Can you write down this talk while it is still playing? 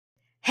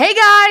Hey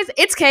guys,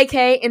 it's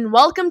KK and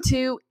welcome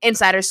to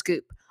Insider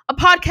Scoop, a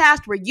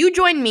podcast where you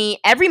join me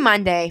every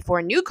Monday for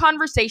a new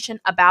conversation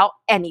about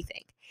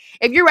anything.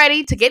 If you're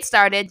ready to get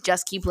started,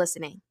 just keep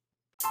listening.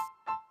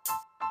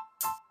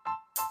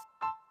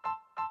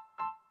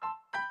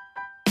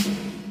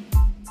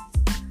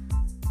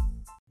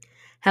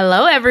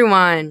 Hello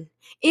everyone.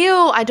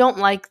 Ew, I don't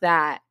like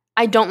that.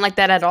 I don't like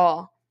that at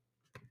all.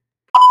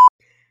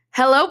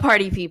 Hello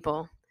party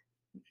people.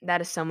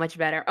 That is so much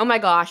better. Oh my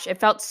gosh, it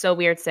felt so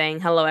weird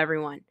saying hello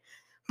everyone.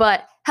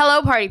 But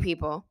hello party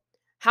people.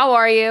 How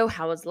are you?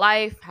 How is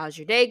life? How's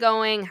your day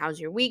going? How's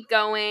your week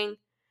going?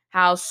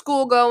 How's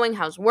school going?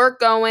 How's work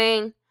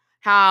going?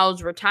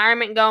 How's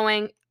retirement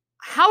going?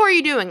 How are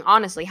you doing?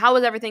 Honestly, how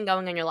is everything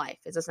going in your life?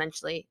 Is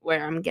essentially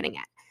where I'm getting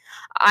at.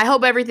 I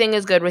hope everything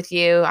is good with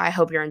you. I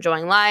hope you're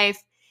enjoying life.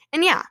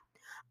 And yeah,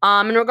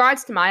 in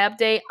regards to my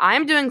update,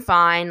 I'm doing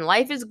fine.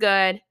 Life is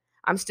good.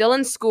 I'm still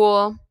in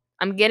school.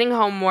 I'm getting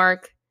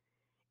homework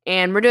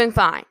and we're doing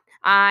fine.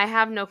 I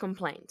have no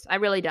complaints. I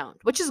really don't,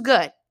 which is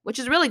good, which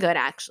is really good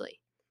actually.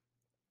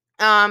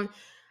 I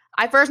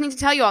first need to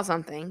tell you all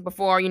something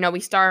before, we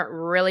start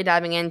really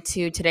diving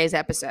into today's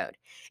episode.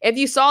 If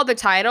you saw the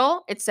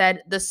title, it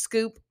said The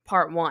Scoop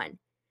Pt.1,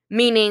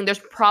 meaning there's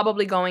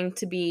probably going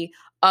to be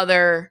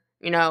other,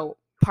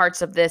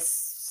 parts of this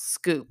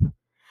scoop.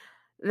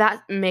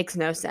 That makes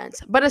no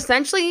sense. But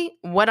essentially,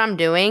 what I'm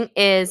doing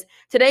is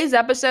today's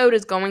episode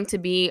is going to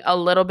be a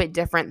little bit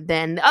different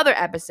than the other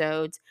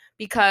episodes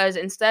because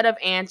instead of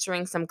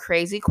answering some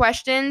crazy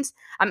questions,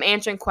 I'm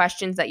answering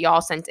questions that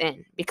y'all sent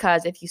in.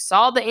 Because if you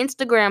saw the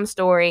Instagram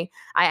story,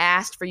 I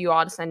asked for you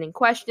all to send in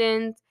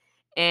questions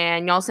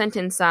and y'all sent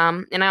in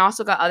some. And I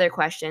also got other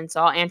questions,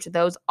 so I'll answer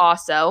those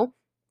also.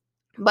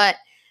 But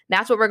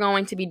that's what we're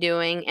going to be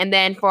doing. And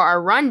then for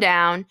our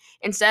rundown,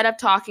 instead of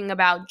talking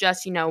about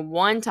just,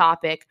 one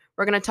topic,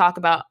 we're going to talk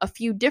about a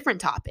few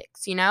different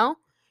topics,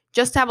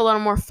 just to have a little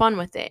more fun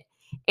with it.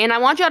 And I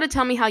want y'all to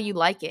tell me how you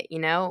like it,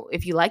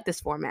 if you like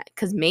this format,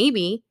 because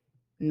maybe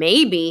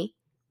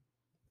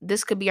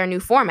this could be our new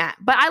format.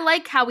 But I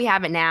like how we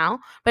have it now.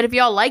 But if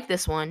y'all like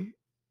this one,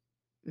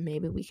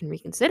 maybe we can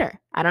reconsider.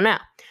 I don't know.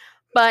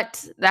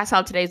 But that's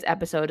how today's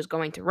episode is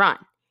going to run.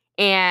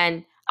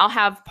 And I'll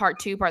have part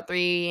 2, part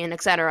 3, and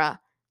etc.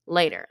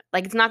 later.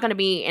 Like, it's not going to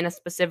be in a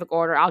specific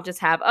order. I'll just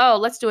have,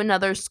 let's do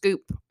another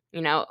scoop,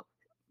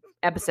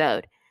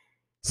 episode.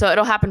 So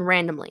it'll happen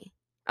randomly.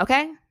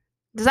 Okay?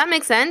 Does that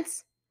make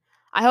sense?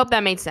 I hope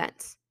that made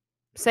sense.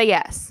 Say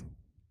yes.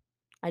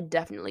 I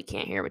definitely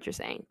can't hear what you're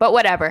saying, but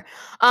whatever.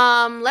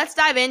 Let's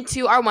dive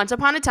into our Once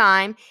Upon a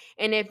Time.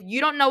 And if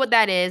you don't know what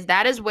that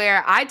is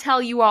where I tell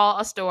you all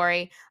a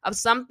story of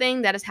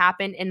something that has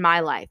happened in my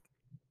life.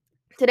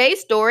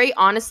 Today's story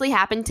honestly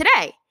happened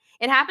today.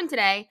 It happened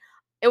today.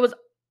 It was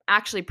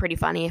actually pretty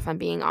funny, if I'm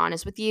being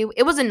honest with you.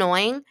 It was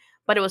annoying,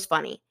 but it was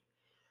funny.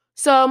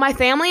 So my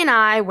family and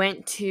I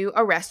went to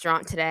a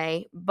restaurant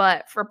today,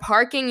 but for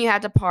parking, you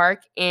had to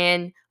park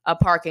in a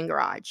parking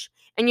garage.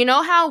 And you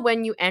know how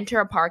when you enter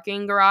a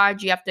parking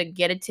garage, you have to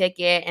get a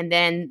ticket and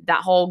then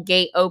that whole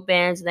gate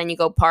opens and then you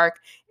go park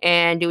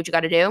and do what you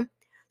got to do?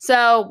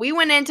 So we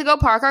went in to go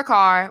park our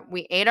car.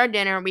 We ate our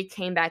dinner. We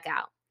came back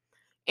out.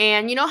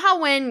 And you know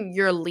how when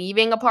you're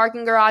leaving a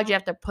parking garage, you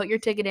have to put your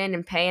ticket in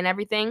and pay and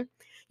everything?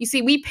 You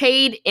see, we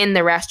paid in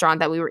the restaurant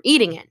that we were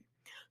eating in.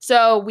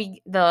 So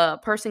the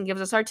person gives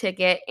us our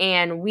ticket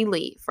and we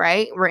leave,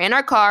 right? We're in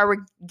our car,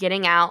 we're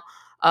getting out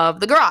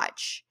of the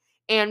garage.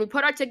 And we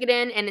put our ticket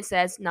in and it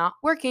says not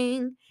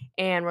working.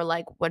 And we're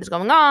like, what is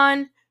going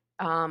on?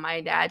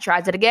 My dad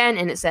tries it again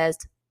and it says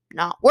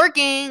not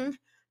working.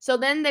 So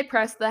then they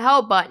press the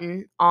help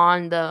button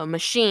on the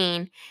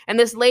machine and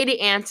this lady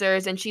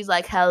answers and she's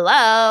like,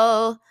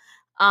 hello.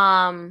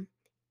 And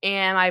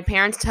my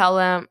parents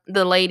tell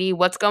the lady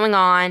what's going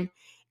on.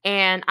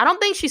 And I don't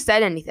think she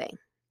said anything.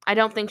 I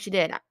don't think she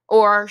did.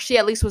 Or she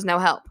at least was no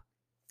help.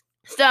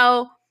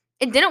 So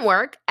it didn't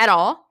work at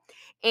all.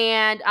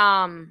 And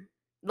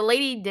the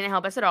lady didn't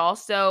help us at all.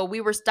 So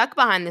we were stuck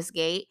behind this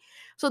gate.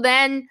 So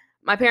then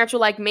my parents were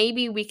like,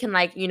 maybe we can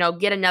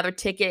get another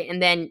ticket and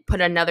then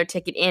put another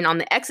ticket in on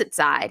the exit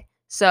side.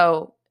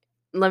 So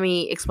let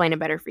me explain it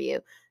better for you.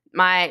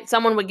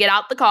 Someone would get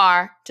out the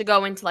car to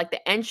go into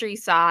the entry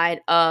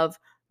side of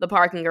the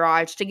parking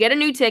garage to get a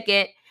new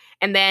ticket.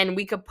 And then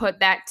we could put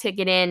that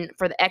ticket in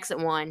for the exit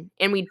one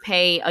and we'd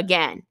pay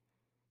again.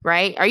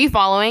 Right? Are you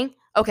following?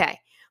 Okay.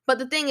 But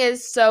the thing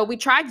is, so we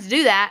tried to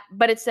do that,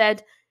 but it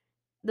said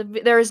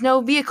there is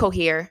no vehicle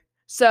here.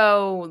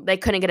 So they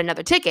couldn't get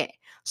another ticket.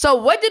 So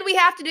what did we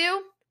have to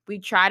do? We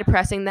tried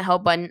pressing the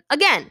help button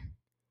again.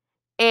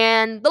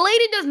 And the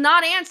lady does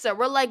not answer.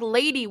 We're like,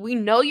 lady, we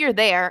know you're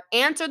there.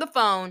 Answer the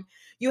phone.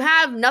 You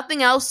have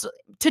nothing else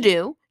to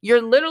do.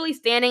 You're literally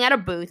standing at a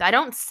booth. I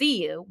don't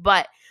see you,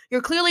 but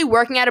you're clearly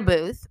working at a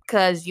booth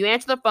because you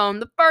answered the phone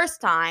the first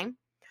time.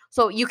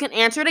 So you can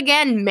answer it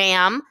again,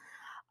 ma'am.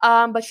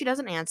 But she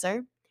doesn't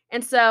answer.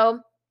 And so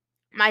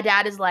my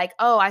dad is like,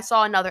 oh, I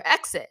saw another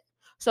exit.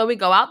 So we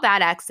go out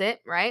that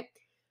exit, right?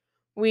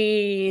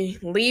 we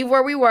leave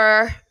where we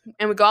were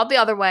and we go out the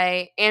other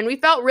way, and we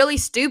felt really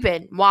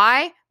stupid.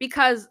 Why?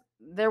 Because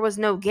there was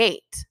no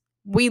gate.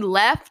 We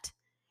left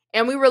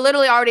and we were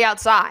literally already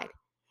outside.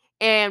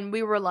 And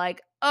we were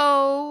like,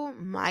 oh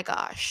my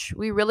gosh,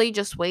 we really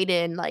just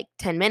waited like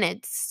 10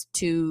 minutes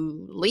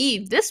to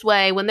leave this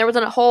way when there was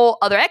a whole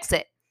other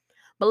exit.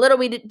 But little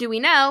do we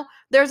know,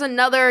 there's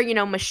another,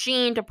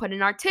 machine to put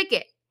in our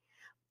ticket.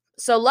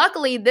 So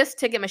luckily, this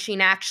ticket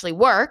machine actually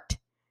worked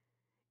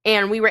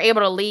and we were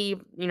able to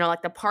leave,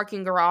 like the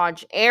parking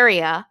garage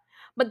area.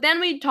 But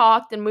then we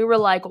talked and we were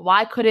like,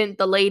 why couldn't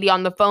the lady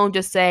on the phone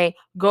just say,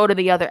 go to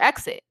the other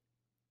exit?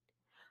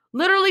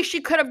 Literally,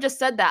 she could have just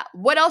said that.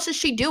 What else is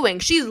she doing?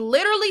 She's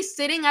literally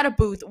sitting at a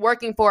booth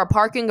working for a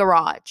parking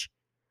garage.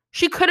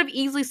 She could have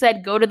easily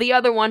said, go to the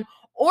other one,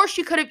 or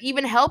she could have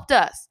even helped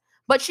us.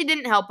 But she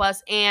didn't help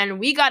us, and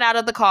we got out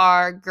of the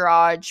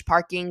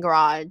parking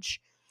garage,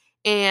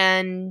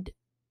 and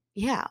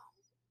yeah,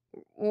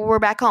 we're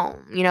back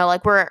home.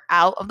 Like we're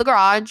out of the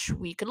garage,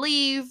 we could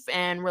leave,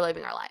 and we're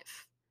living our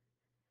life.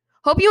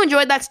 Hope you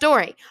enjoyed that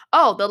story.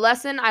 Oh, the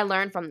lesson I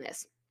learned from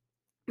this.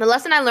 The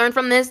lesson I learned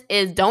from this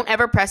is don't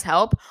ever press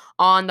help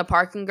on the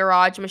parking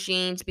garage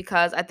machines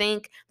because I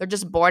think they're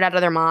just bored out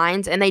of their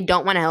minds and they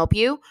don't want to help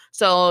you.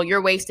 So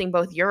you're wasting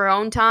both your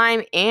own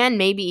time and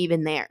maybe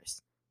even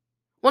theirs.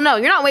 Well, no,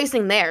 you're not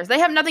wasting theirs. They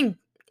have nothing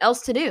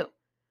else to do.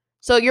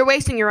 So you're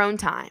wasting your own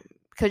time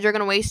because you're going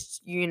to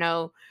waste,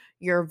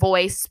 your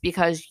voice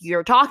because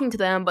you're talking to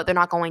them, but they're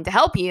not going to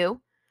help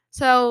you.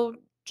 So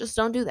just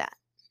don't do that.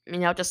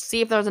 Just see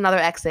if there's another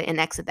exit and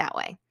exit that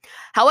way.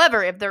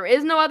 However, if there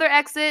is no other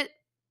exit,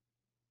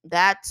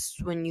 that's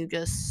when you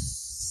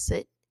just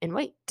sit and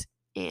wait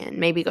and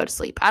maybe go to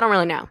sleep. I don't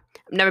really know.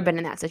 I've never been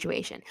in that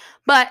situation.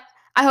 But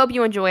I hope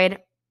you enjoyed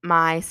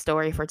my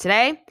story for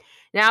today.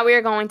 Now we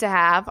are going to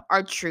have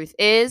our Truth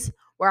Is,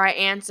 where I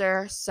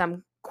answer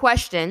some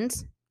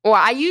questions, or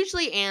I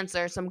usually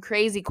answer some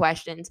crazy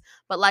questions.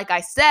 But like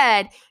I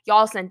said,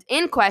 y'all sent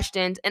in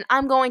questions, and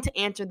I'm going to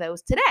answer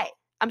those today.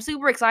 I'm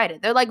super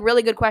excited. They're like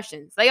really good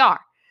questions. They are.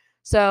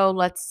 So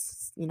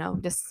let's,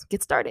 just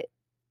get started.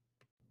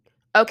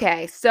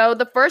 Okay, so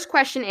the first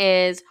question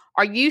is,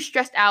 are you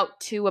stressed out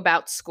too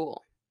about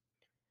school?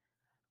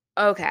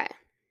 Okay,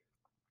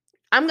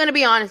 I'm going to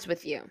be honest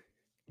with you.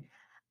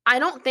 I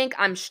don't think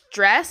I'm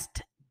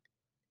stressed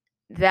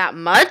that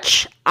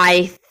much,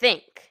 I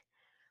think.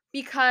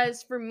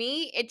 Because for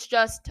me, it's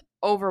just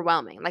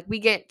overwhelming. Like, we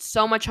get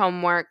so much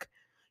homework,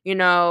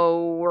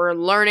 we're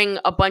learning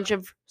a bunch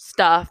of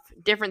stuff,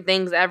 different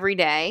things every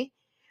day.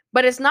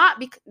 But it's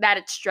not that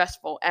it's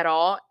stressful at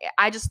all.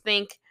 I just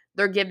think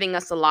they're giving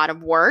us a lot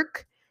of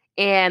work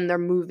and they're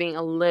moving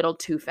a little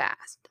too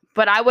fast.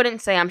 But I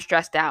wouldn't say I'm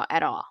stressed out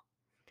at all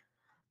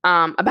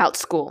about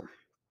school.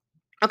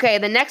 Okay,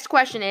 the next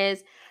question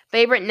is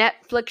favorite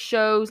Netflix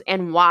shows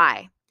and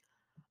why?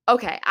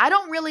 Okay, I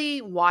don't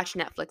really watch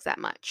Netflix that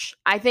much.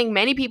 I think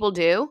many people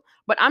do,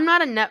 but I'm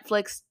not a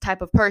Netflix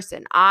type of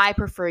person. I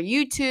prefer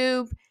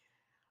YouTube,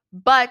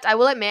 but I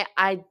will admit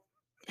I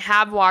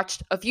have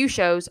watched a few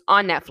shows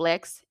on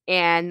Netflix,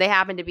 and they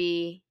happen to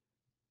be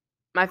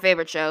my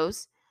favorite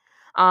shows.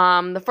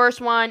 The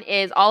first one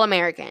is All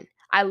American.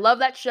 I love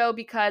that show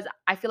because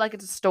I feel like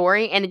it's a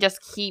story, and it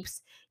just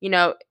keeps,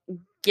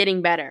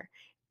 getting better.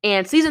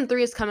 And season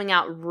 3 is coming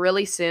out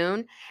really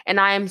soon, and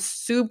I am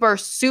super,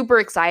 super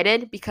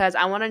excited because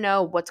I want to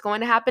know what's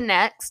going to happen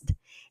next.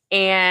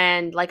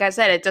 And like I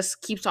said, it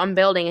just keeps on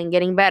building and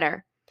getting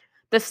better.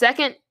 My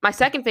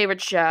second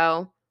favorite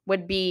show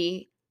would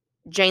be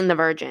Jane the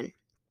Virgin.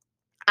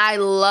 I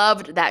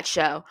loved that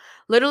show.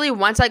 Literally,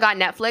 once I got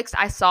Netflix,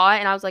 I saw it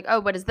and I was like,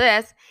 oh, what is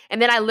this?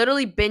 And then I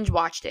literally binge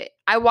watched it.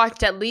 I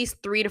watched at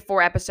least 3 to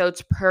 4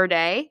 episodes per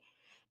day,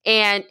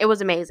 and it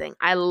was amazing.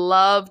 I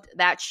loved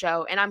that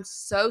show, and I'm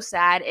so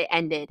sad it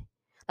ended.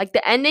 Like,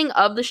 the ending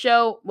of the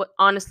show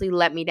honestly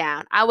let me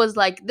down. I was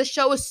like, this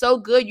show is so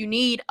good, you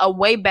need a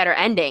way better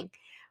ending.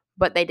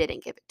 But they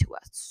didn't give it to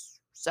us.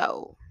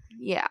 So,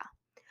 yeah.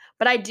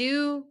 But I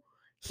do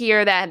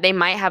hear that they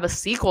might have a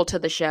sequel to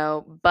the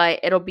show, but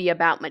it'll be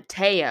about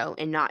Mateo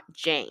and not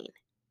Jane.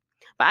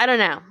 But I don't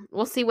know.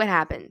 We'll see what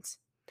happens.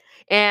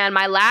 And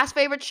my last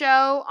favorite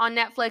show on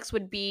Netflix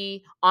would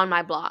be On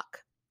My Block.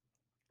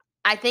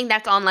 I think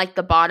that's on like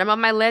the bottom of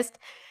my list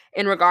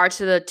in regards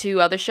to the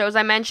 2 other shows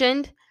I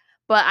mentioned.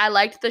 But I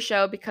liked the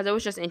show because it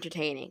was just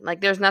entertaining.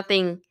 Like, there's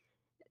nothing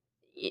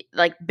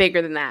like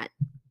bigger than that,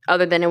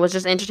 other than it was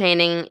just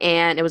entertaining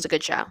and it was a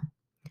good show.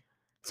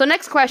 So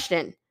next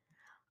question.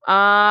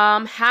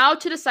 How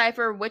to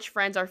decipher which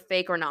friends are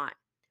fake or not?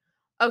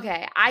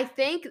 Okay, I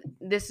think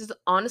this is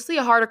honestly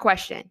a harder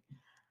question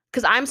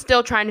because I'm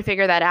still trying to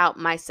figure that out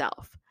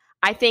myself.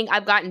 I think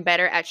I've gotten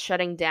better at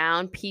shutting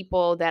down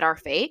people that are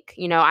fake.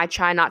 I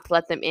try not to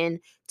let them in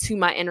to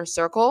my inner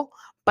circle,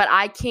 but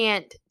I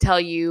can't tell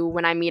you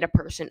when I meet a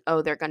person,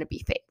 oh, they're going to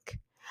be fake.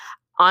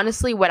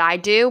 Honestly, what I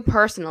do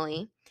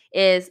personally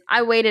is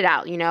I wait it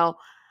out.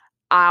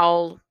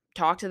 I'll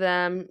talk to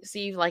them,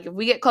 see like if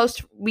we get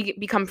close,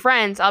 become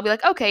friends, I'll be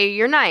like, okay,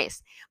 you're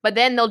nice. But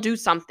then they'll do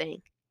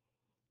something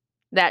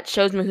that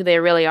shows me who they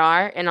really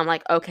are, and I'm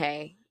like,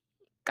 okay,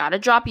 gotta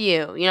drop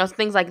you,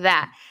 things like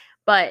that.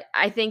 But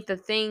I think the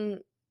thing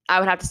I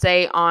would have to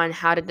say on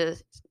how to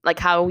like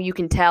how you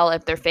can tell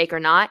if they're fake or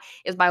not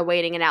is by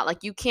waiting it out.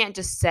 Like you can't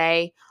just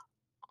say,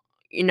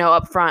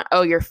 up front,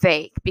 oh, you're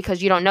fake,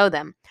 because you don't know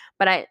them.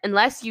 But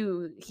unless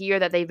you hear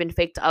that they've been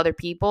fake to other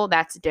people,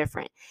 that's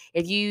different.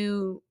 If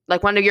you,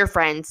 like one of your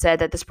friends said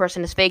that this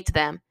person is fake to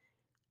them,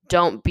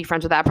 don't be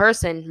friends with that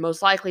person.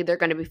 Most likely they're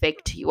going to be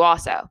fake to you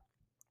also.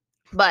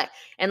 But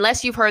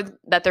unless you've heard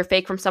that they're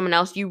fake from someone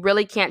else, you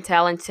really can't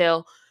tell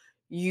until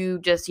you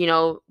just,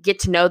 get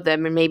to know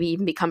them and maybe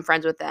even become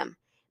friends with them,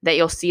 that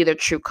you'll see their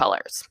true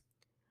colors.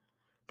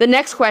 The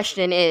next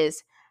question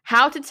is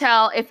how to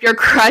tell if your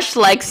crush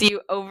likes you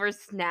over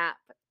Snap.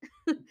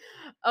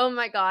 Oh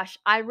my gosh,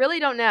 I really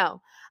don't know.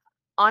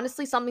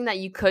 Honestly, something that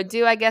you could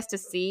do, I guess, to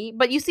see,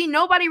 but you see,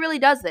 nobody really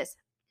does this.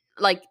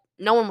 Like,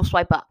 no one will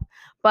swipe up.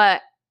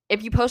 But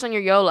if you post on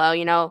your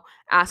YOLO,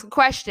 ask a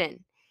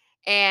question,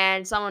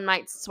 and someone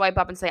might swipe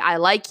up and say, I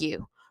like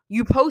you.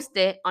 You post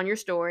it on your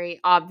story,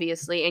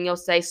 obviously, and you'll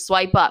say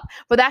swipe up.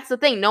 But that's the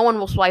thing, no one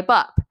will swipe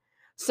up.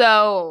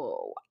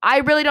 So I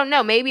really don't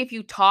know. Maybe if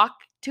you talk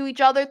to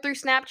each other through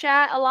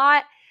Snapchat a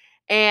lot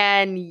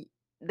and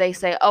they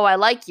say, oh, I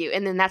like you,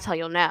 and then that's how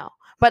you'll know.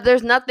 But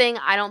there's nothing,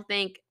 I don't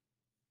think,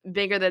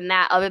 bigger than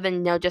that other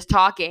than just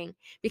talking,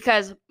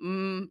 because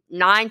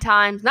 9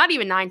 times, not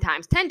even 9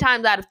 times, 10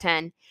 times out of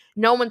 10,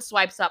 no one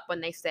swipes up when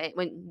they say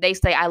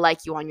I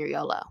like you on your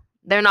YOLO.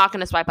 They're not going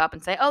to swipe up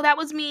and say, oh, that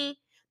was me.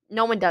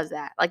 No one does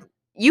that. Like,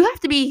 you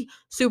have to be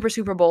super,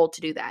 super bold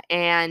to do that,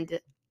 and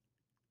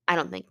I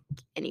don't think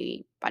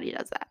anybody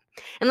does that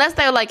unless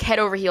they're like head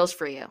over heels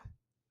for you.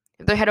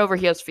 If they're head over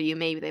heels for you,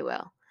 maybe they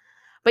will.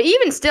 But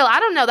even still, I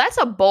don't know. That's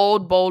a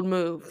bold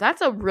move.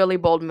 That's a really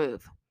bold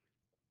move.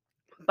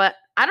 But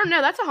I don't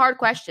know. That's a hard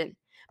question.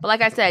 But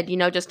like I said,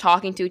 just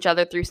talking to each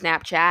other through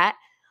Snapchat,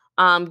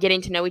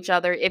 getting to know each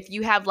other. If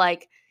you have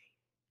like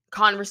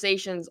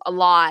conversations a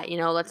lot,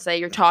 let's say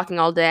you're talking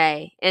all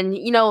day and,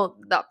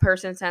 that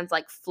person sends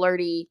like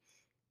flirty,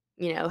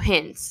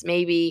 hints.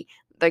 Maybe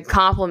they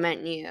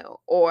compliment you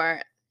or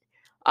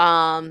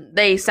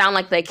they sound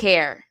like they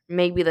care.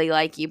 Maybe they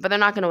like you, but they're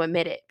not going to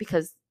admit it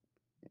because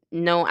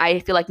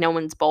I feel like no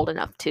one's bold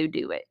enough to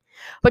do it.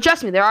 But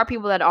trust me, there are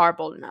people that are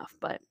bold enough,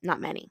 but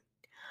not many.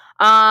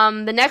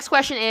 The next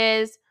question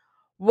is,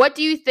 what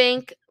do you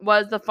think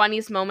was the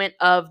funniest moment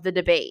of the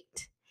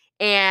debate?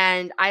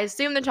 And I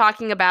assume they're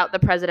talking about the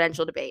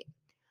presidential debate.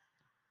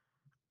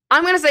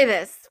 I'm going to say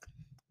this.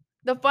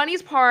 The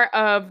funniest part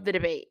of the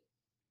debate,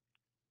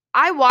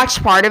 I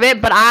watched part of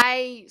it, but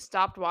I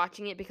stopped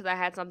watching it because I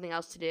had something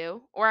else to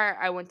do, or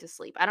I went to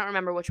sleep. I don't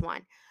remember which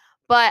one.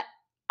 But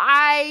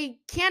I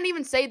can't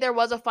even say there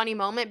was a funny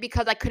moment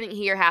because I couldn't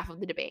hear half of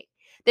the debate.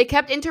 They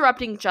kept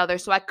interrupting each other,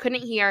 so I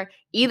couldn't hear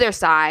either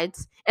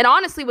sides. It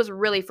honestly was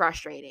really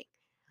frustrating.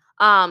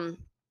 We're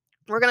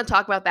going to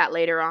talk about that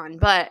later on,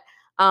 but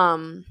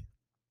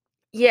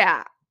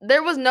yeah,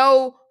 there was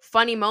no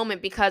funny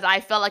moment because I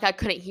felt like I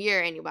couldn't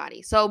hear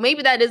anybody. So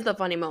maybe that is the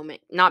funny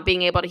moment, not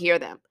being able to hear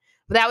them.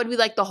 But that would be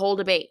like the whole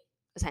debate,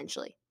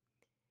 essentially.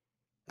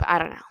 But I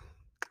don't know.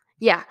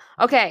 Yeah.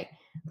 Okay.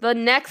 The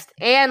next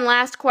and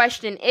last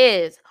question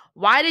is,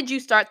 why did you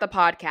start the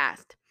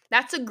podcast?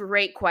 That's a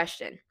great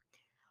question.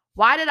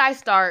 Why did I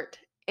start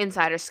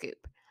Insider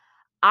Scoop?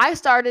 I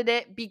started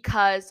it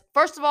because,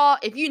 first of all,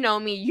 if you know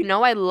me, you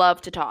know I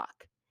love to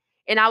talk.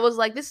 And I was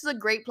like, this is a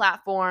great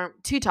platform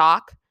to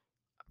talk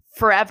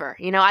forever.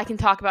 I can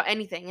talk about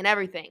anything and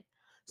everything.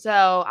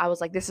 So I was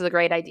like, this is a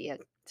great idea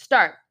to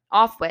start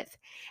off with.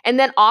 And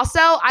then also,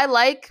 I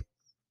like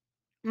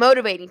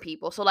motivating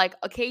people. So like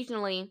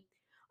occasionally,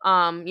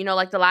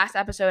 like the last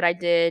episode I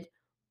did,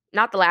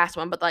 not the last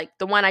one, but like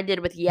the one I did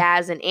with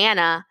Yaz and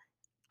Anna,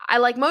 I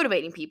like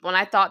motivating people. And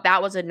I thought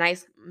that was a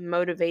nice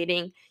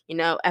motivating,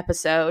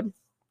 episode.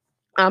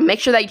 Make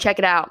sure that you check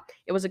it out.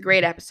 It was a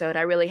great episode.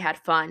 I really had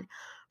fun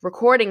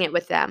recording it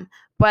with them.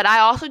 But I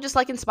also just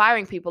like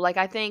inspiring people. Like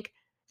I think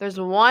there's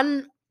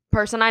one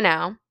person I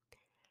know.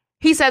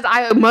 He says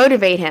I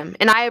motivate him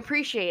and I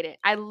appreciate it.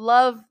 I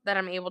love that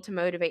I'm able to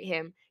motivate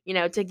him,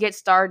 to get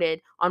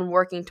started on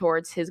working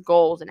towards his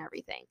goals and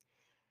everything.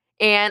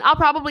 And I'll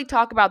probably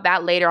talk about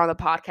that later on the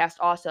podcast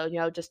also,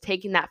 just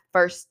taking that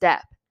first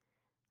step.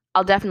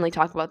 I'll definitely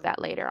talk about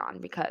that later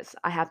on because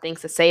I have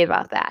things to say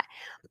about that.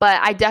 But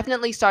I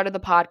definitely started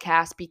the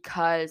podcast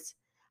because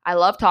I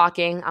love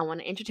talking. I want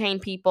to entertain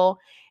people.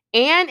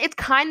 And it's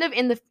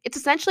it's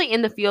essentially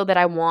in the field that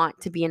I want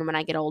to be in when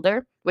I get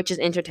older, which is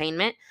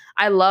entertainment.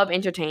 I love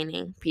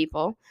entertaining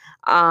people.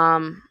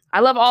 I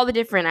love all the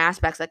different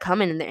aspects that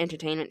come in the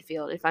entertainment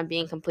field, if I'm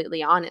being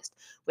completely honest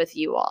with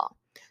you all.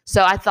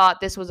 So I thought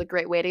this was a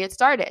great way to get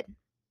started,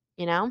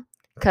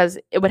 because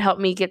it would help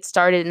me get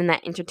started in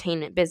that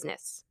entertainment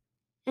business.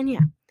 And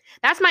yeah,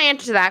 that's my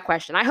answer to that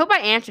question. I hope I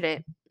answered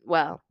it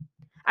well.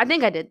 I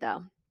think I did,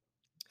 though.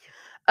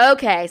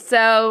 Okay,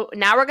 so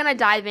now we're going to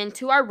dive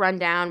into our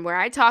rundown where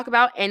I talk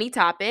about any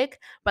topic.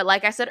 But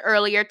like I said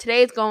earlier,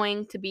 today is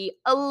going to be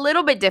a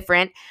little bit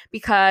different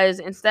because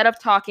instead of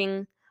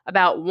talking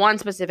about one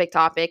specific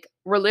topic,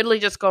 we're literally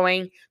just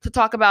going to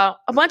talk about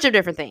a bunch of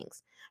different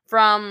things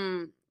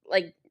from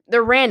like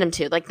they're random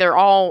too, like they're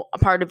all a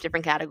part of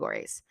different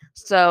categories.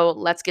 So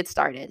let's get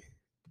started.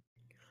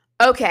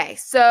 Okay,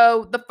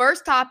 so the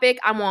first topic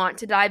I want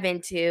to dive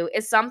into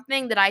is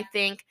something that I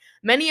think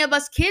many of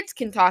us kids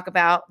can talk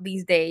about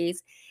these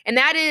days, and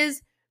that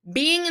is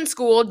being in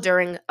school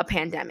during a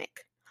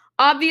pandemic.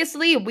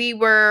 Obviously, we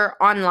were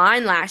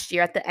online last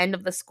year at the end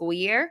of the school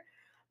year,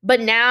 but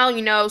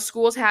now,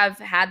 schools have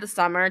had the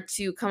summer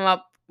to come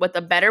up with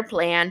a better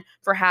plan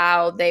for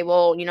how they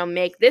will,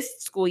 make this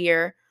school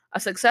year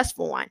a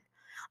successful one.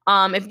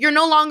 If you're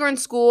no longer in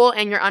school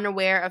and you're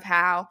unaware of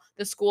how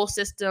the school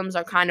systems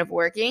are kind of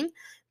working,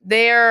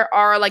 there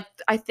are, like,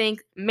 I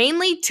think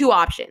mainly two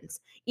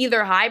options,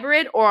 either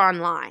hybrid or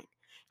online.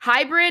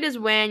 Hybrid is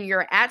when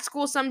you're at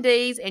school some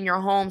days and you're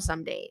home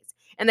some days.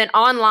 And then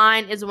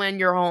online is when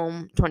you're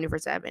home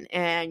 24/7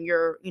 and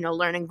you're,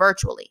 learning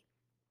virtually.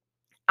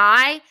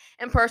 I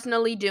am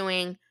personally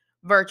doing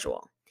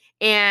virtual.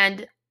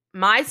 And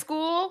my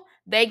school,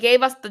 they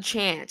gave us the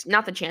chance,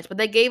 not the chance, but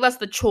they gave us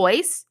the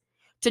choice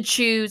to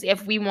choose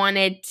if we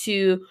wanted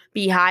to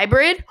be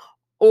hybrid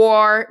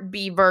or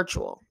be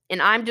virtual.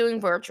 And I'm doing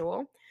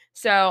virtual.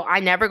 So I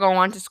never go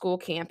onto school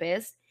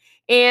campus.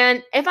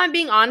 And if I'm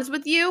being honest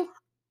with you,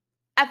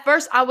 at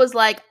first I was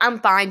like, I'm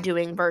fine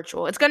doing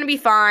virtual. It's going to be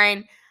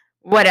fine.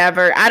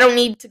 Whatever. I don't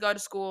need to go to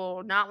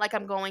school. Not like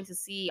I'm going to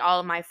see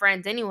all of my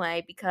friends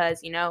anyway,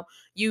 because,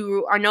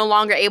 you are no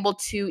longer able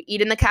to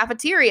eat in the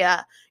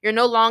cafeteria. You're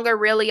no longer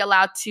really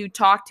allowed to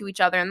talk to each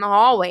other in the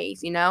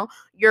hallways.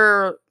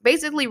 You're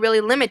basically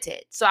really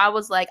limited. So I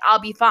was like,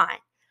 I'll be fine.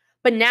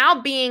 But now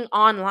being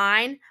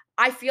online,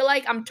 I feel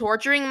like I'm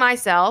torturing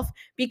myself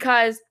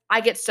because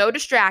I get so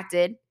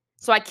distracted.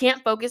 So I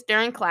can't focus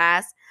during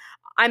class.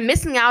 I'm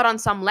missing out on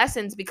some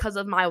lessons because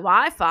of my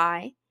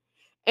Wi-Fi,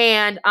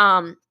 and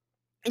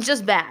it's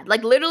just bad.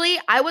 Like, literally,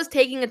 I was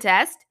taking a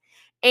test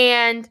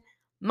and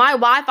my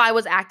Wi-Fi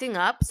was acting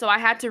up, so I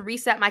had to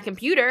reset my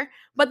computer.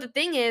 But the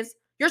thing is,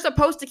 you're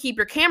supposed to keep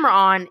your camera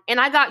on,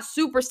 and I got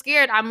super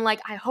scared. I'm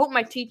like, I hope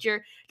my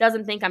teacher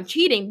doesn't think I'm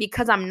cheating,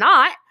 because I'm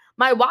not.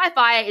 My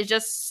Wi-Fi is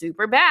just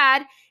super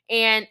bad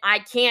and I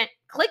can't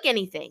click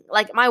anything.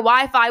 Like, my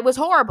Wi-Fi was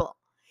horrible.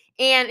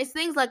 And it's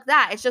things like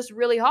that. It's just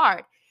really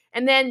hard.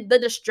 And then the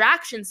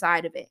distraction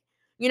side of it.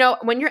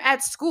 When you're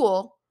at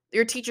school,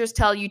 your teachers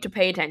tell you to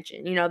pay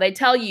attention. They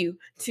tell you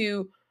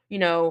to,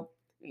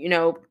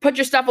 put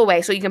your stuff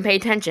away so you can pay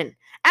attention.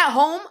 At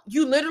home,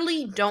 you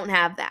literally don't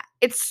have that.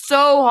 It's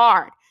so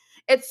hard.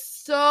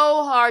 It's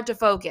so hard to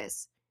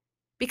focus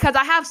because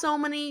I have so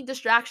many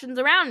distractions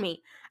around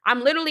me.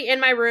 I'm literally in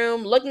my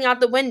room looking out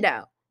the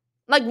window.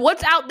 Like,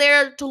 what's out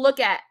there to look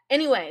at?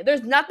 Anyway,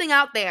 there's nothing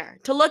out there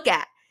to look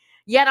at.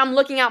 Yet I'm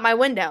looking out my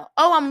window.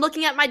 Oh, I'm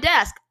looking at my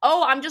desk.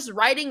 Oh, I'm just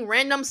writing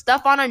random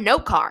stuff on a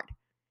note card.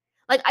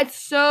 Like, I'm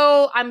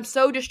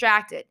so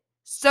distracted.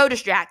 So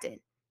distracted.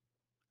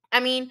 I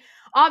mean,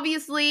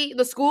 obviously,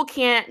 the school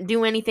can't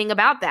do anything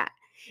about that.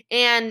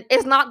 And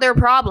it's not their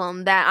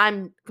problem that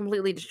I'm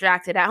completely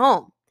distracted at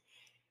home.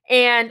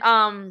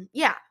 And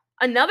yeah,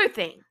 another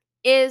thing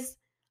is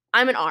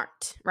I'm an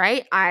art,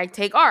 right? I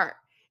take art.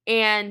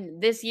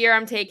 And this year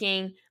I'm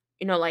taking,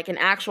 like an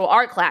actual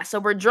art class. So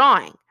we're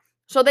drawing.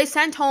 So they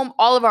sent home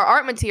all of our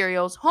art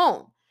materials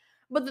home.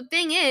 But the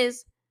thing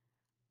is,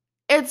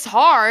 it's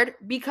hard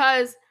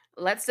because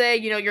let's say,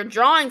 you're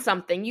drawing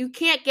something, you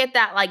can't get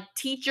that like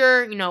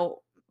teacher,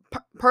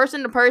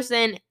 person to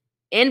person,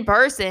 in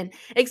person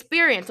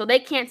experience. So they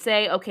can't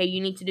say, okay,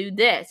 you need to do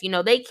this.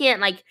 They can't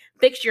like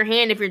fix your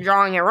hand if you're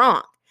drawing it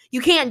wrong.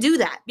 You can't do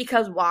that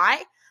because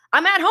why?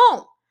 I'm at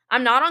home.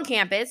 I'm not on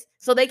campus,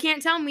 so they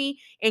can't tell me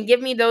and give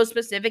me those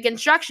specific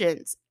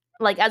instructions,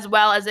 like as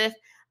well as if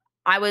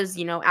I was,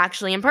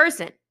 actually in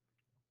person.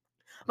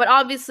 But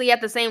obviously,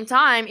 at the same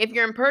time, if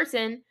you're in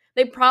person,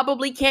 they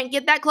probably can't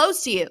get that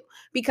close to you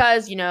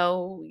because,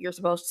 you're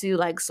supposed to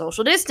like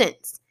social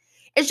distance.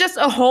 It's just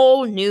a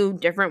whole new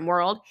different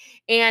world.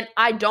 And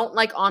I don't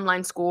like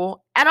online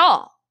school at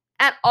all.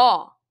 At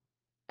all.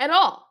 At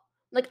all.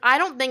 Like, I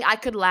don't think I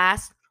could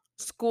last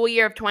school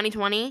year of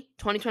 2020,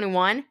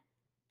 2021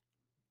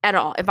 at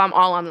all if I'm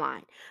all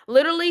online.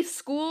 Literally,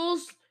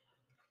 schools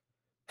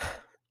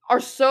are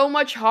so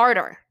much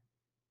harder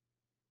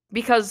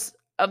because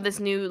of this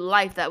new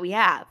life that we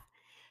have.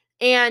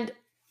 And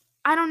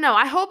I don't know.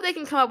 I hope they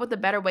can come up with a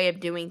better way of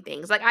doing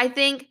things. Like, I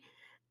think,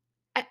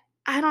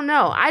 I don't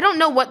know. I don't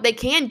know what they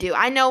can do.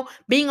 I know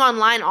being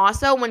online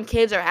also, when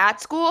kids are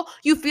at school,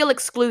 you feel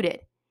excluded.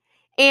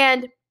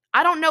 And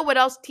I don't know what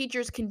else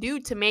teachers can do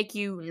to make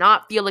you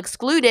not feel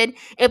excluded.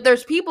 If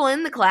there's people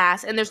in the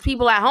class and there's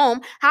people at home,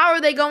 how are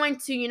they going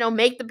to,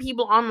 make the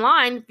people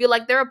online feel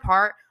like they're a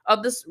part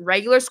of this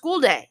regular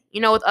school day,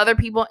 with other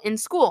people in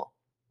school?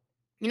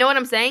 You know what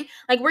I'm saying?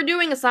 Like, we're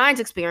doing a science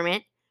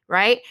experiment,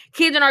 right?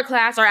 Kids in our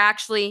class are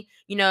actually,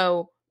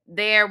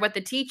 there with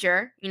the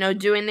teacher,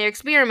 doing their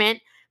experiment.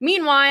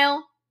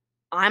 Meanwhile,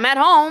 I'm at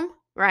home,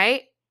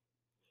 right?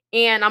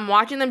 And I'm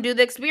watching them do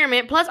the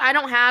experiment. Plus, I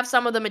don't have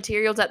some of the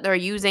materials that they're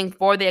using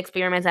for the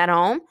experiments at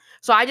home.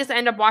 So I just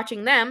end up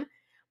watching them.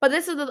 But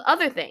this is the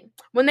other thing.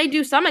 When they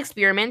do some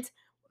experiments,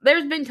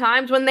 there's been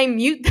times when they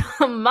mute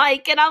the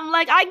mic and I'm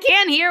like, I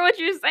can't hear what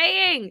you're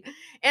saying.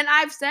 And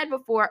I've said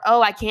before,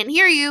 oh, I can't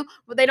hear you,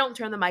 but they don't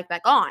turn the mic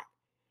back on.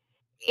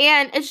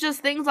 And it's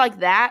just things like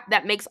that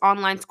that makes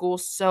online school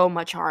so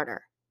much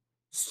harder.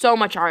 So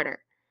much harder.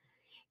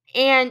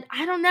 And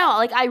I don't know,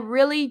 like, I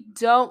really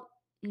don't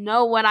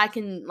know what I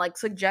can, like,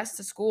 suggest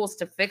to schools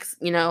to fix,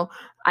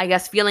 I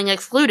guess, feeling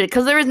excluded,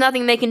 because there is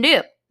nothing they can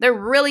do. There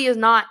really is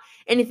not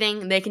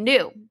anything they can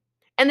do.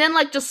 And then,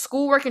 like, just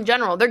schoolwork in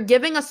general, they're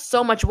giving us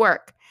so much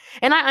work.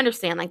 And I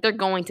understand, like, they're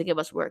going to give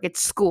us work.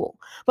 It's school.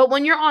 But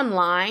when you're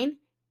online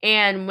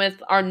and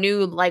with our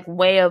new, like,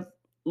 way of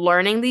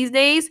learning these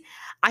days,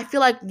 I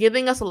feel like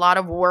giving us a lot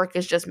of work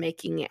is just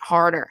making it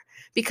harder,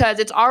 because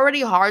it's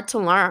already hard to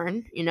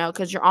learn,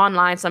 because you're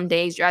online some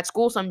days, you're at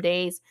school some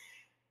days,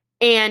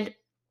 and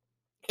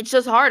it's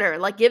just harder.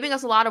 Like, giving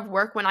us a lot of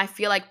work when I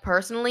feel like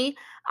personally,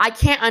 I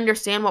can't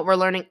understand what we're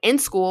learning in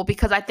school,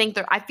 because I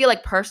feel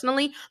like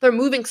personally, they're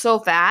moving so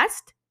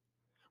fast,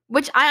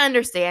 which I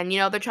understand,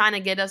 they're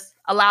trying to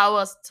allow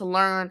us to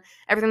learn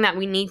everything that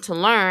we need to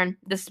learn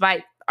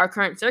despite our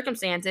current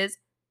circumstances.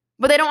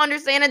 But they don't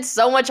understand it's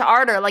so much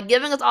harder. Like,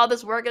 giving us all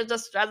this work is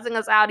just stressing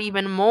us out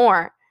even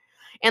more.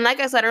 And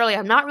like I said earlier,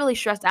 I'm not really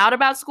stressed out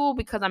about school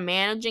because I'm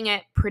managing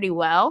it pretty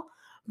well,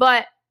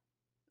 but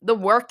the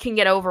work can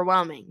get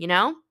overwhelming.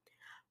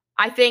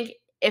 I think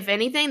if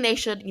anything, they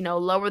should,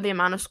 lower the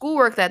amount of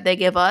schoolwork that they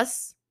give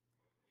us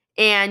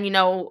and,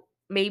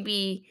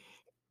 maybe,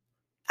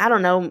 I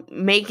don't know,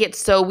 make it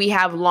so we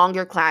have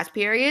longer class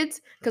periods.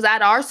 Because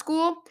at our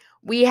school,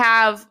 we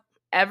have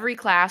every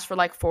class for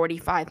like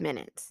 45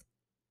 minutes.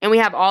 And we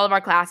have all of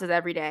our classes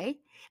every day.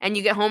 And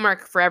you get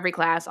homework for every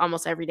class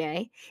almost every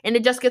day. And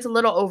it just gets a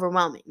little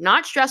overwhelming.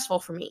 Not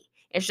stressful for me.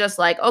 It's just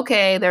like,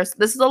 okay, this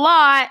is a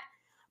lot.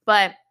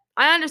 But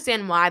I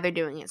understand why they're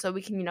doing it. So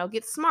we can,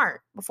 get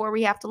smart before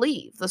we have to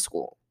leave the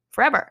school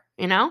forever.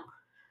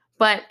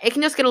 But it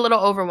can just get a little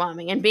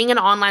overwhelming. And being an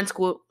online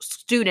school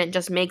student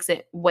just makes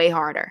it way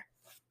harder.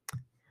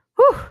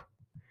 Whew.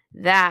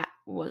 That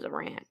was a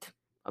rant.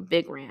 A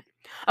big rant.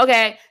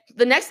 Okay,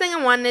 the next thing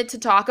I wanted to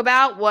talk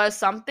about was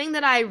something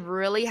that I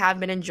really have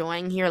been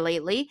enjoying here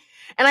lately.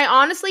 And I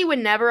honestly would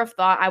never have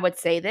thought I would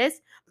say this,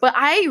 but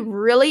I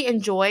really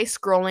enjoy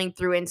scrolling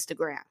through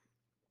Instagram.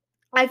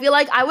 I feel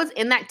like I was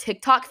in that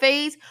TikTok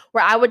phase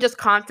where I would just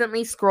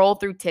constantly scroll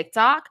through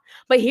TikTok.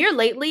 But here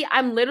lately,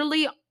 I'm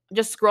literally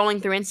just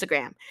scrolling through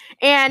Instagram.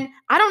 And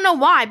I don't know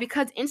why,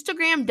 because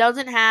Instagram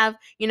doesn't have,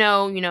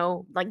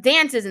 like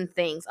dances and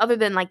things other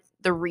than like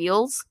the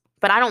reels.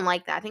 But I don't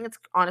like that. I think it's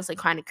honestly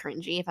kind of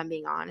cringy, if I'm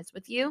being honest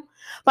with you.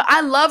 But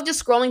I love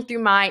just scrolling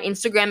through my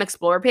Instagram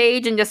Explorer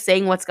page and just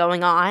seeing what's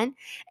going on.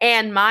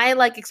 And my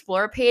like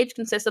Explorer page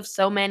consists of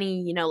so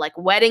many, like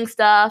wedding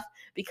stuff,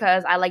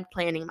 because I like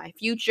planning my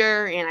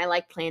future and I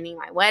like planning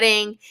my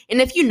wedding. And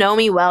if you know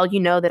me well,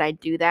 you know that I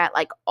do that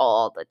like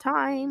all the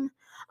time.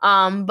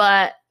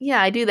 But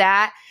yeah, I do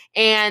that.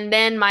 And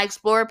then my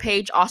Explorer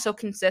page also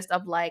consists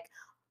of like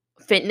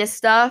fitness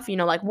stuff,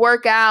 like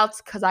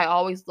workouts, because I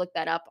always look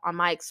that up on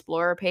my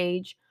Explorer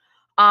page.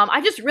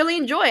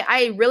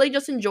 I really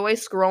just enjoy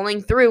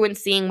scrolling through and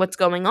seeing what's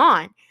going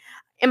on.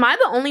 Am I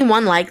the only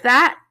one like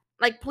that?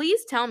 Like,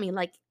 please tell me,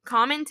 like,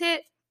 comment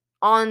it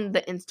on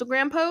the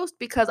Instagram post,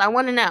 because I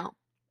want to know.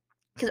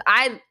 Because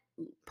I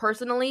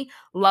personally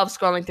love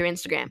scrolling through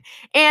Instagram.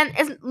 And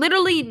it's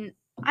literally,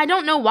 I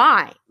don't know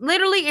why.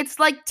 Literally, it's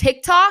like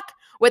TikTok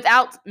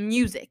without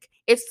music.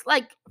 It's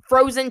like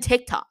frozen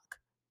TikTok.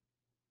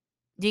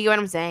 Do you get what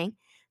I'm saying?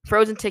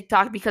 Frozen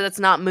TikTok because it's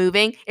not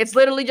moving. It's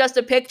literally just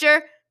a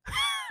picture.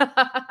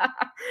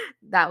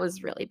 That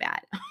was really bad.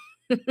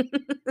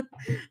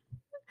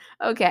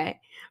 Okay.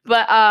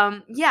 But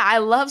yeah, I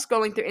love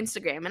scrolling through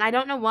Instagram, and I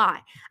don't know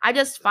why. I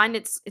just find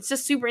it's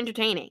just super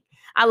entertaining.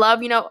 I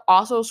love,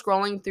 also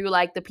scrolling through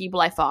like the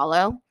people I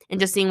follow and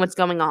just seeing what's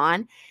going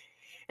on.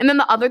 And then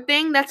the other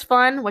thing that's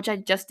fun, which I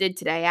just did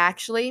today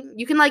actually,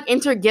 you can like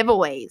enter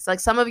giveaways.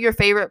 Like some of your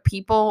favorite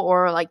people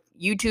or like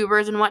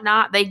YouTubers and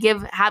whatnot, they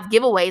have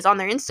giveaways on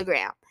their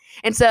Instagram.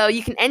 And so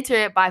you can enter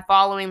it by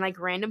following like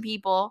random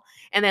people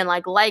and then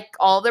like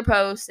all their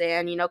posts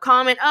and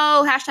comment,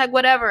 oh, hashtag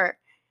whatever.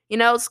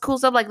 It's cool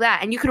stuff like that.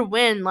 And you could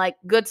win like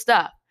good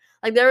stuff.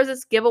 Like there was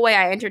this giveaway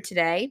I entered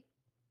today.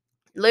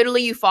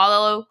 Literally you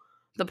follow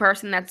the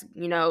person that's,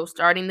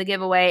 starting the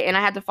giveaway, and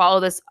I had to follow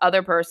this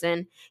other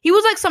person. He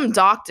was like some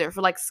doctor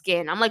for like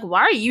skin. I'm like,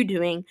 why are you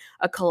doing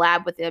a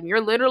collab with him?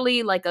 You're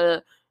literally like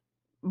a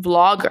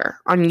vlogger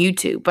on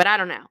YouTube, but I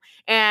don't know.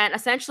 And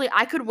essentially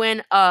I could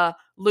win a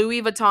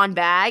Louis Vuitton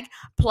bag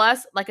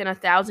plus like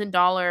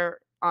 $1,000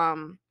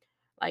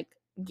 like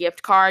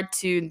gift card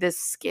to this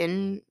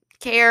skin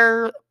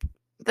care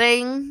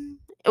thing.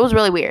 It was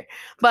really weird.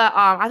 But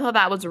I thought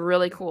that was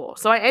really cool.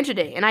 So I entered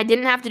it, and I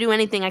didn't have to do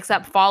anything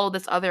except follow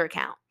this other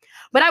account.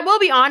 But I will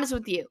be honest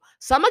with you.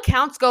 Some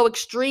accounts go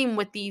extreme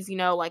with these,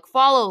 like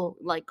follow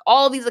like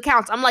all these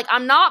accounts. I'm like,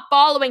 I'm not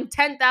following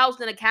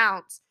 10,000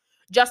 accounts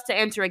just to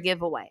enter a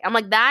giveaway. I'm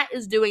like, that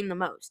is doing the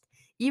most.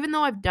 Even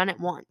though I've done it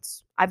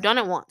once.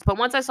 But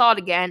once I saw it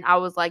again, I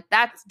was like,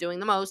 that's doing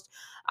the most.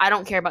 I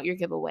don't care about your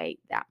giveaway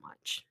that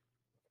much.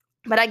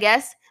 But I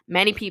guess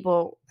many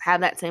people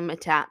have that same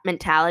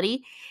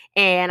mentality.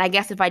 And I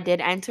guess if I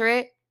did enter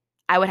it,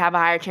 I would have a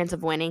higher chance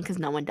of winning because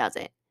no one does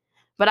it.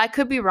 But I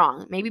could be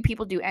wrong. Maybe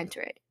people do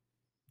enter it.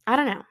 I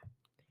don't know.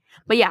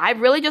 But yeah,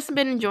 I've really just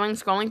been enjoying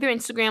scrolling through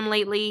Instagram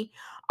lately.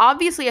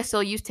 Obviously, I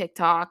still use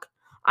TikTok.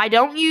 I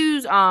don't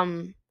use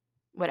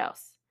what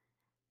else?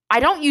 I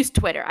don't use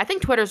Twitter. I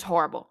think Twitter's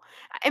horrible.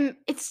 And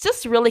it's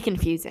just really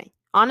confusing.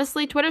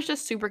 Honestly, Twitter's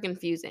just super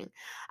confusing.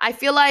 I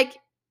feel like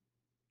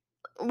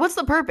what's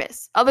the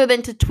purpose other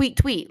than to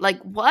tweet? Like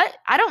what?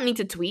 I don't need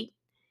to tweet.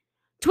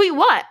 Tweet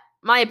what?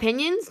 My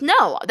opinions?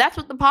 No, that's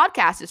what the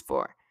podcast is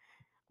for.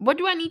 What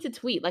do I need to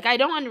tweet? Like, I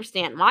don't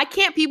understand. Why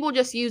can't people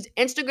just use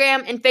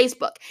Instagram and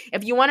Facebook?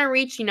 If you want to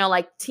reach,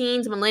 like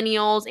teens,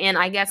 millennials, and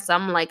I guess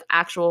some like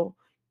actual,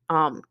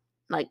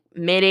 like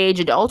mid-age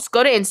adults,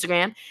 go to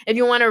Instagram. If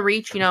you want to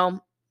reach,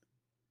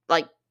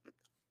 like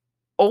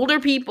older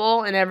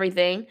people and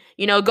everything,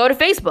 go to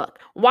Facebook.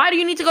 Why do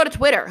you need to go to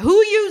Twitter?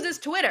 Who uses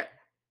Twitter?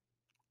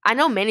 I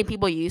know many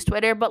people use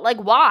Twitter, but like,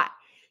 why?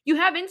 You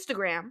have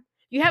Instagram,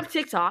 you have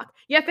TikTok,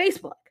 you have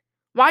Facebook.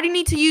 Why do you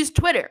need to use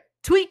Twitter?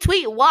 Tweet,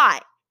 why?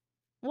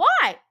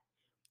 Why?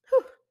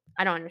 Whew,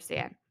 I don't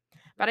understand.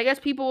 But I guess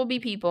people will be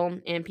people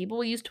and people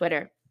will use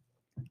Twitter.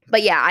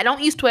 But yeah, I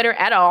don't use Twitter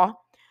at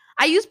all.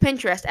 I use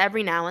Pinterest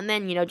every now and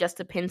then, just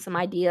to pin some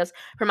ideas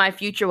for my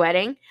future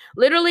wedding.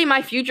 Literally,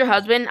 my future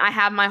husband, I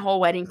have my whole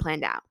wedding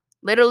planned out.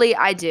 Literally,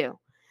 I do.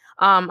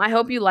 I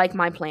hope you like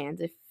my plans.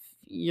 If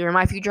you're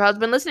my future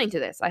husband listening to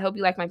this, I hope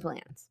you like my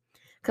plans.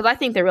 Because I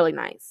think they're really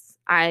nice.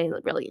 I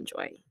really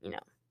enjoy,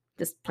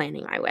 just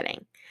planning my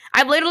wedding.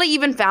 I've literally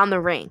even found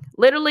the ring.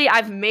 Literally,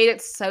 I've made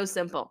it so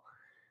simple.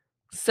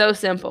 So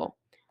simple.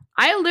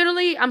 I'm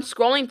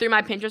scrolling through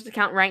my Pinterest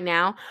account right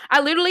now.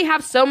 I literally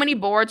have so many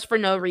boards for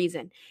no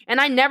reason.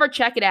 And I never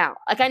check it out.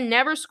 Like, I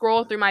never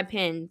scroll through my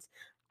pins.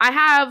 I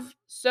have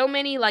so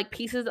many, like,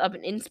 pieces of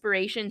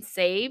inspiration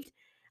saved.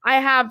 I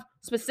have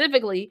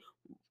specifically,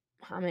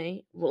 how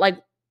many? Like,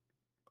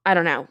 I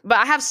don't know. But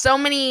I have so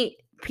many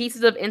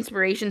pieces of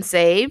inspiration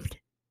saved.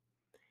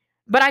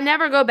 But I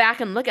never go back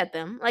and look at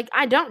them. Like,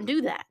 I don't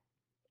do that.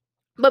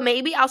 But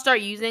maybe I'll start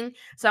using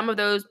some of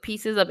those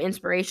pieces of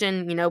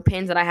inspiration,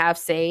 pins that I have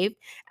saved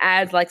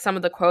as like some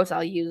of the quotes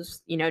I'll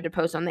use, to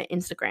post on the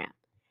Instagram.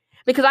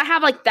 Because I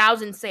have like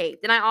thousands saved.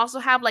 And I also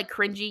have like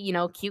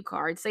cringy, cute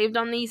cards saved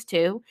on these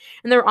too.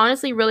 And they're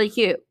honestly really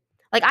cute.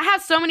 Like, I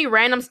have so many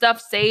random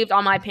stuff saved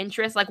on my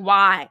Pinterest. Like,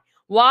 why?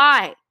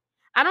 Why?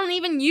 I don't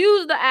even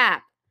use the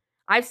app.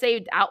 I've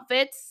saved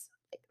outfits.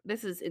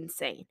 This is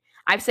insane.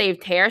 I've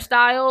saved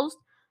hairstyles.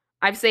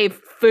 I've saved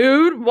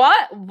food.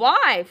 What?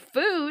 Why?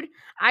 Food?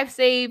 I've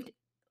saved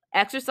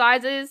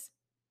exercises.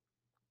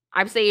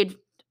 I've saved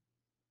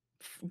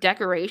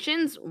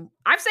decorations.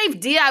 I've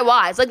saved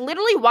DIYs. Like,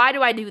 literally, why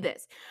do I do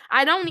this?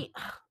 I don't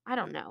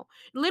know.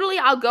 Literally,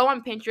 I'll go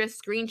on Pinterest,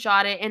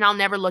 screenshot it, and I'll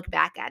never look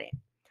back at it.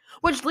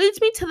 Which leads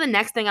me to the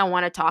next thing I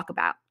want to talk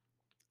about.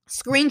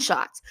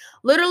 Screenshots.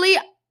 Literally,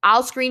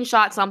 I'll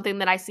screenshot something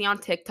that I see on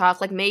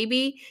TikTok, like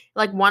maybe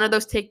like one of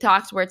those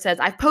TikToks where it says,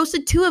 I've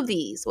posted 2 of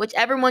these,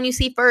 whichever one you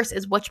see first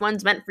is which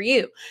one's meant for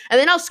you. And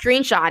then I'll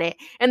screenshot it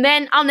and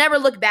then I'll never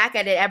look back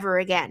at it ever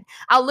again.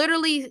 I'll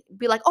literally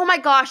be like, oh my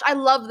gosh, I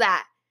love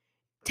that.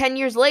 10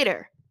 years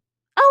later,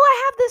 oh,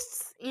 I have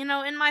this,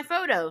 in my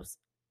photos.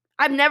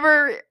 I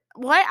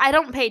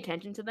don't pay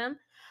attention to them.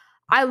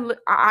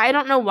 I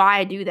don't know why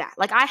I do that.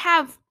 Like,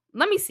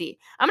 let me see.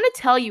 I'm going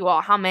to tell you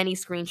all how many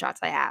screenshots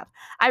I have.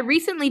 I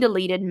recently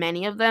deleted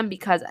many of them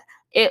because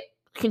it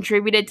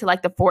contributed to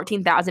like the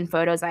 14,000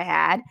 photos I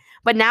had.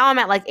 But now I'm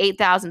at like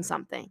 8,000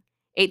 something.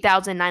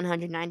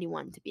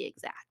 8,991 to be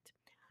exact.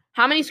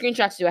 How many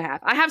screenshots do I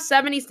have? I have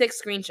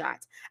 76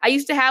 screenshots. I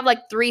used to have like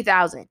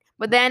 3,000.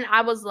 But then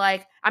I was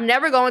like, I'm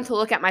never going to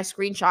look at my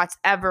screenshots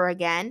ever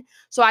again.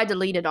 So I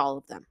deleted all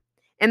of them.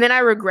 And then I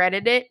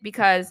regretted it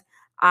because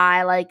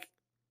I like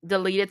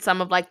deleted some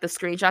of like the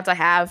screenshots I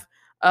have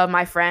of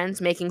my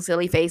friends making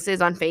silly faces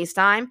on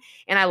FaceTime,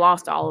 and I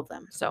lost all of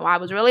them. So I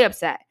was really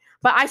upset.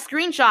 But I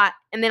screenshot,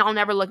 and then I'll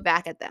never look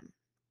back at them.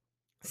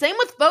 Same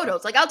with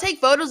photos. Like, I'll take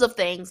photos of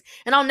things,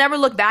 and I'll never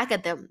look back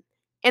at them.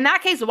 In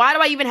that case, why do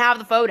I even have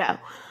the photo?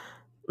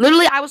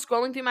 Literally, I was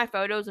scrolling through my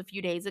photos a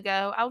few days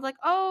ago. I was like,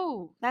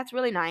 oh, that's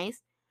really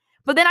nice.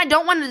 But then I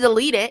don't want to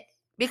delete it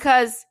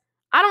because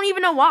I don't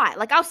even know why.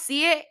 Like, I'll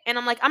see it, and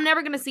I'm like, I'm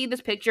never going to see this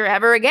picture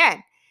ever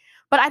again.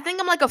 But I think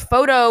I'm like a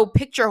photo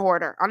picture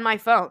hoarder on my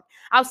phone.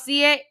 I'll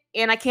see it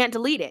and I can't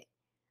delete it.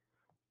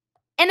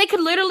 And it could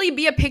literally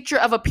be a picture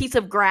of a piece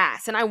of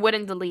grass and I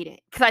wouldn't delete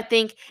it because I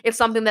think it's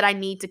something that I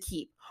need to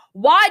keep.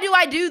 Why do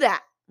I do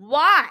that?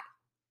 Why?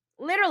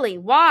 Literally,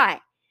 why?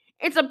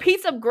 It's a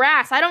piece of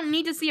grass. I don't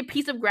need to see a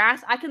piece of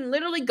grass. I can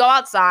literally go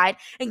outside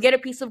and get a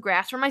piece of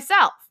grass for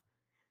myself.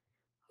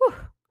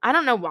 I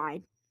don't know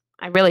why.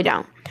 I really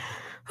don't.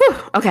 Whew,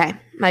 okay,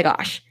 my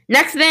gosh.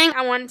 Next thing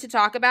I wanted to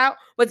talk about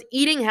was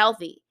eating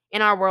healthy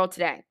in our world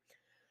today.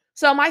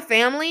 So my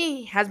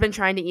family has been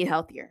trying to eat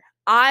healthier.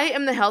 I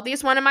am the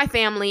healthiest one in my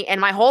family,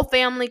 and my whole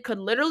family could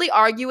literally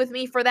argue with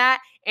me for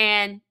that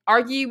and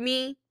argue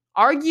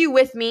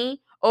with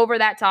me over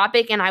that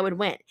topic, and I would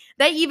win.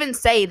 They even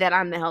say that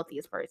I'm the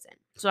healthiest person.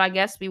 So I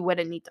guess we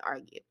wouldn't need to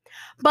argue.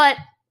 But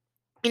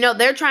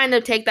they're trying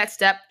to take that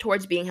step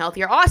towards being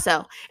healthier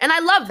also. And I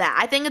love that.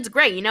 I think it's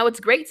great. It's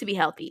great to be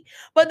healthy.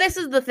 But this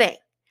is the thing.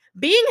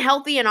 Being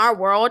healthy in our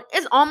world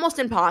is almost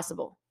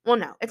impossible. Well,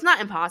 no, it's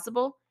not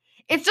impossible.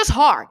 It's just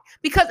hard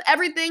because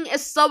everything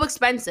is so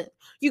expensive.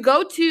 You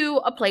go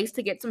to a place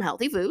to get some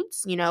healthy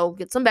foods,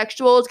 get some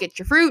vegetables, get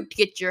your fruit,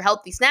 get your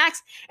healthy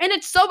snacks, and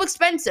it's so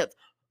expensive.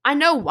 I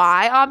know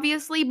why,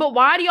 obviously, but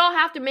why do y'all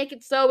have to make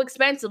it so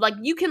expensive? Like,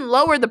 you can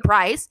lower the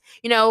price,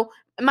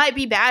 it might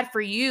be bad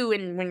for you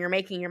and when you're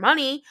making your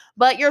money,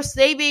 but you're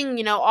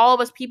saving, all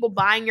of us people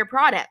buying your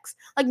products.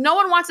 Like, no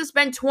one wants to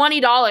spend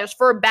 $20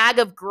 for a bag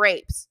of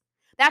grapes.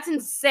 That's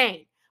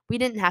insane. We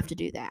didn't have to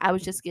do that. I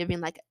was just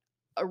giving like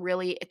a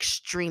really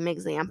extreme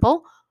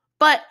example,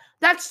 but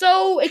that's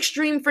so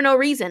extreme for no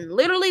reason.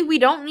 Literally, we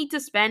don't need to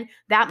spend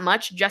that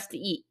much just to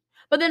eat.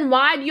 But then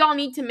why do y'all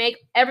need to make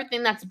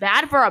everything that's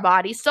bad for our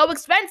bodies so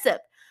expensive?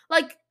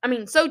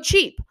 So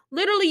cheap.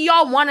 Literally,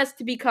 y'all want us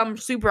to become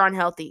super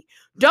unhealthy.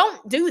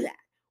 Don't do that.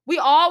 We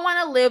all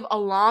want to live a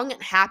long,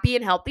 happy,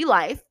 and healthy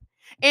life,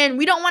 and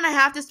we don't want to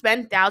have to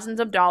spend thousands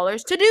of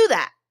dollars to do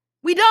that.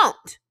 We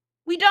don't.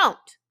 We don't.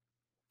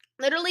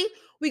 Literally,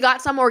 we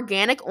got some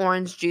organic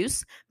orange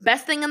juice.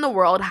 Best thing in the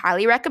world.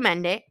 Highly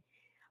recommend it.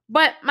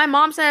 But my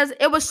mom says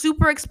it was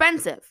super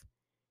expensive.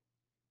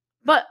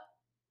 But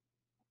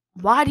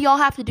why do y'all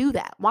have to do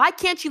that? Why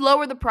can't you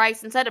lower the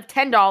price instead of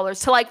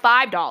 $10 to like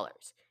 $5?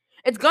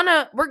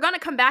 We're gonna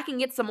come back and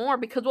get some more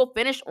because we'll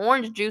finish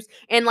orange juice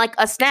in like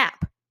a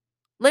snap.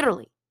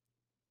 Literally.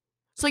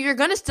 So you're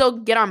gonna still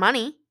get our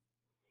money.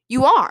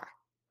 You are.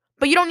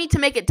 But you don't need to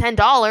make it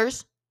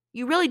 $10.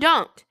 You really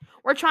don't.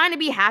 We're trying to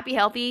be happy,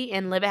 healthy,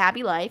 and live a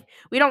happy life.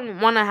 We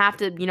don't want to have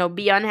to,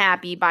 be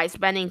unhappy by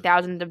spending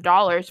thousands of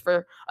dollars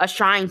for us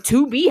trying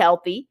to be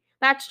healthy.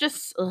 That's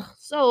just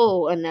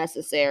so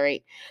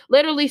unnecessary.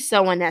 Literally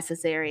so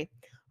unnecessary.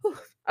 Whew.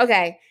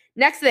 Okay,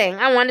 next thing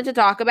I wanted to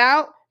talk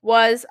about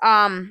was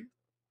oh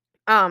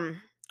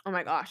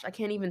my gosh, I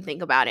can't even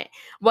think about it.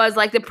 Was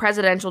like the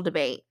presidential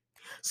debate.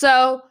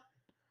 So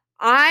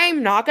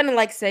I'm not gonna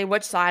like say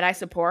which side I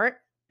support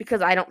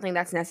because I don't think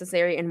that's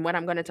necessary in what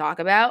I'm gonna talk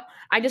about.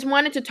 I just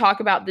wanted to talk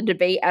about the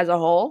debate as a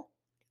whole.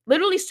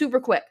 Literally super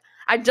quick.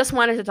 I just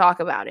wanted to talk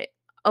about it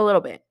a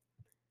little bit.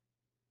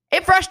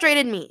 It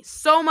frustrated me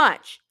so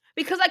much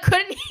because I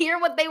couldn't hear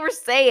what they were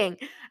saying.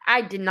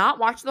 I did not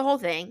watch the whole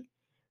thing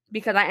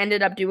because I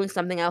ended up doing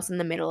something else in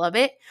the middle of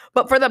it.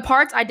 But for the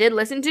parts I did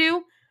listen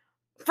to,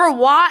 for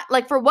what?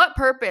 Like, for what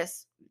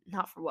purpose?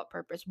 Not for what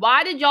purpose.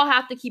 Why did y'all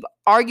have to keep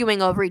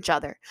arguing over each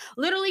other?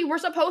 Literally, we're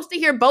supposed to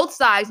hear both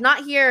sides,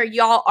 not hear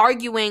y'all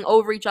arguing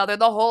over each other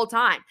the whole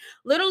time.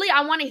 Literally,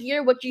 I want to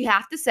hear what you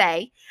have to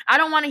say. I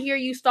don't want to hear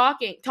you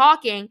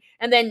talking,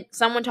 and then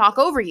someone talk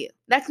over you.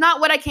 That's not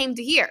what I came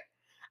to hear.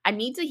 I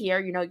need to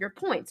hear, your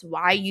points.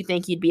 Why you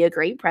think you'd be a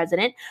great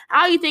president,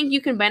 how you think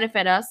you can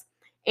benefit us,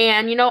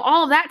 and,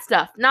 all of that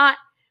stuff. Not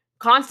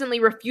constantly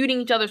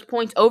refuting each other's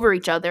points over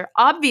each other.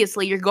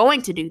 Obviously, you're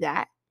going to do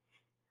that.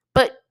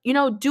 But,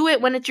 do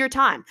it when it's your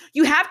time.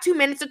 You have 2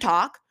 minutes to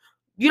talk.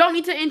 You don't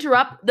need to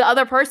interrupt the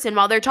other person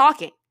while they're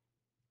talking.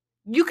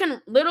 You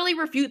can literally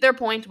refute their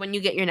points when you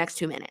get your next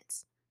 2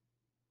 minutes.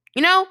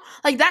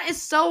 Like, that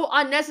is so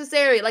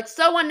unnecessary. Like,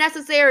 so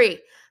unnecessary.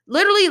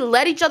 Literally,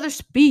 let each other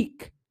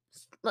speak.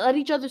 Let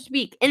each other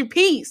speak in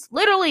peace.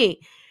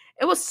 Literally.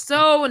 It was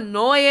so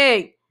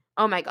annoying.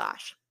 Oh my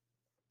gosh.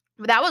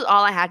 But that was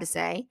all I had to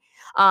say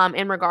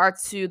in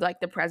regards to like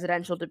the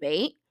presidential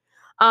debate.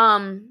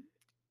 And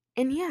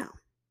yeah,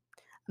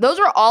 those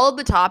are all of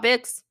the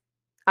topics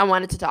I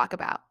wanted to talk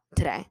about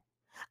today.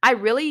 I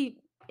really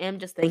am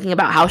just thinking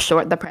about how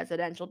short the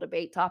presidential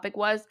debate topic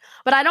was,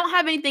 but I don't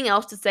have anything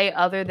else to say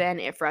other than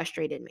it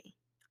frustrated me.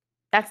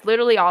 That's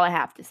literally all I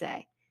have to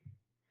say.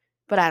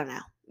 But I don't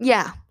know.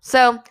 Yeah.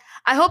 So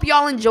I hope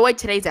y'all enjoyed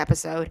today's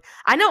episode.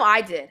 I know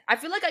I did. I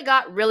feel like I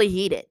got really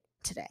heated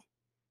today,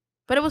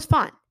 but it was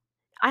fun.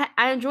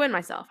 I enjoyed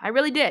myself. I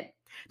really did.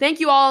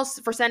 Thank you all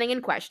for sending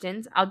in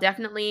questions. I'll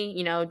definitely,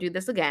 do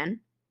this again.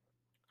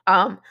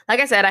 Like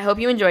I said, I hope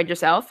you enjoyed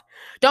yourself.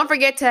 Don't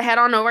forget to head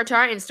on over to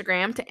our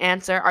Instagram to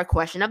answer our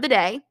question of the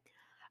day.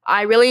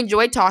 I really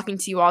enjoyed talking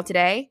to you all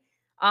today.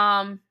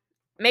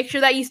 Make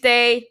sure that you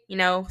stay,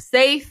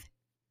 safe,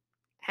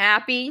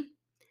 happy,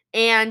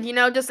 and,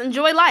 just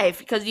enjoy life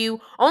because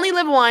you only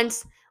live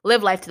once.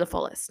 Live life to the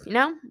fullest,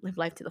 Live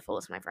life to the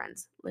fullest, my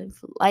friends. Live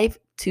life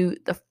to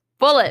the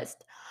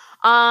fullest.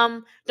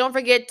 Don't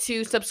forget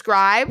to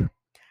subscribe.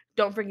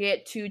 Don't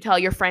forget to tell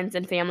your friends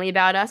and family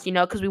about us,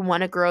 because we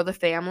want to grow the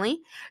family.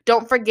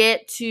 Don't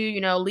forget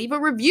to, leave a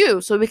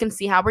review so we can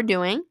see how we're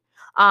doing.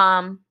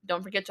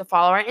 Don't forget to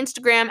follow our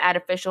Instagram at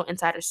official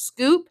insider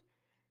scoop.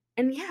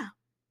 And yeah,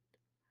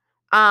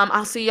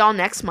 I'll see y'all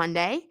next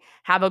Monday.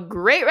 Have a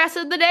great rest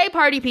of the day,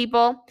 party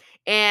people.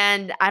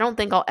 And I don't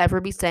think I'll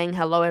ever be saying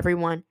hello,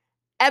 everyone,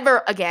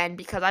 ever again,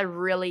 because I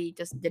really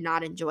just did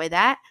not enjoy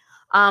that.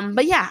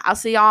 But yeah, I'll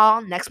see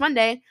y'all next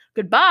Monday.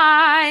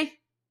 Goodbye.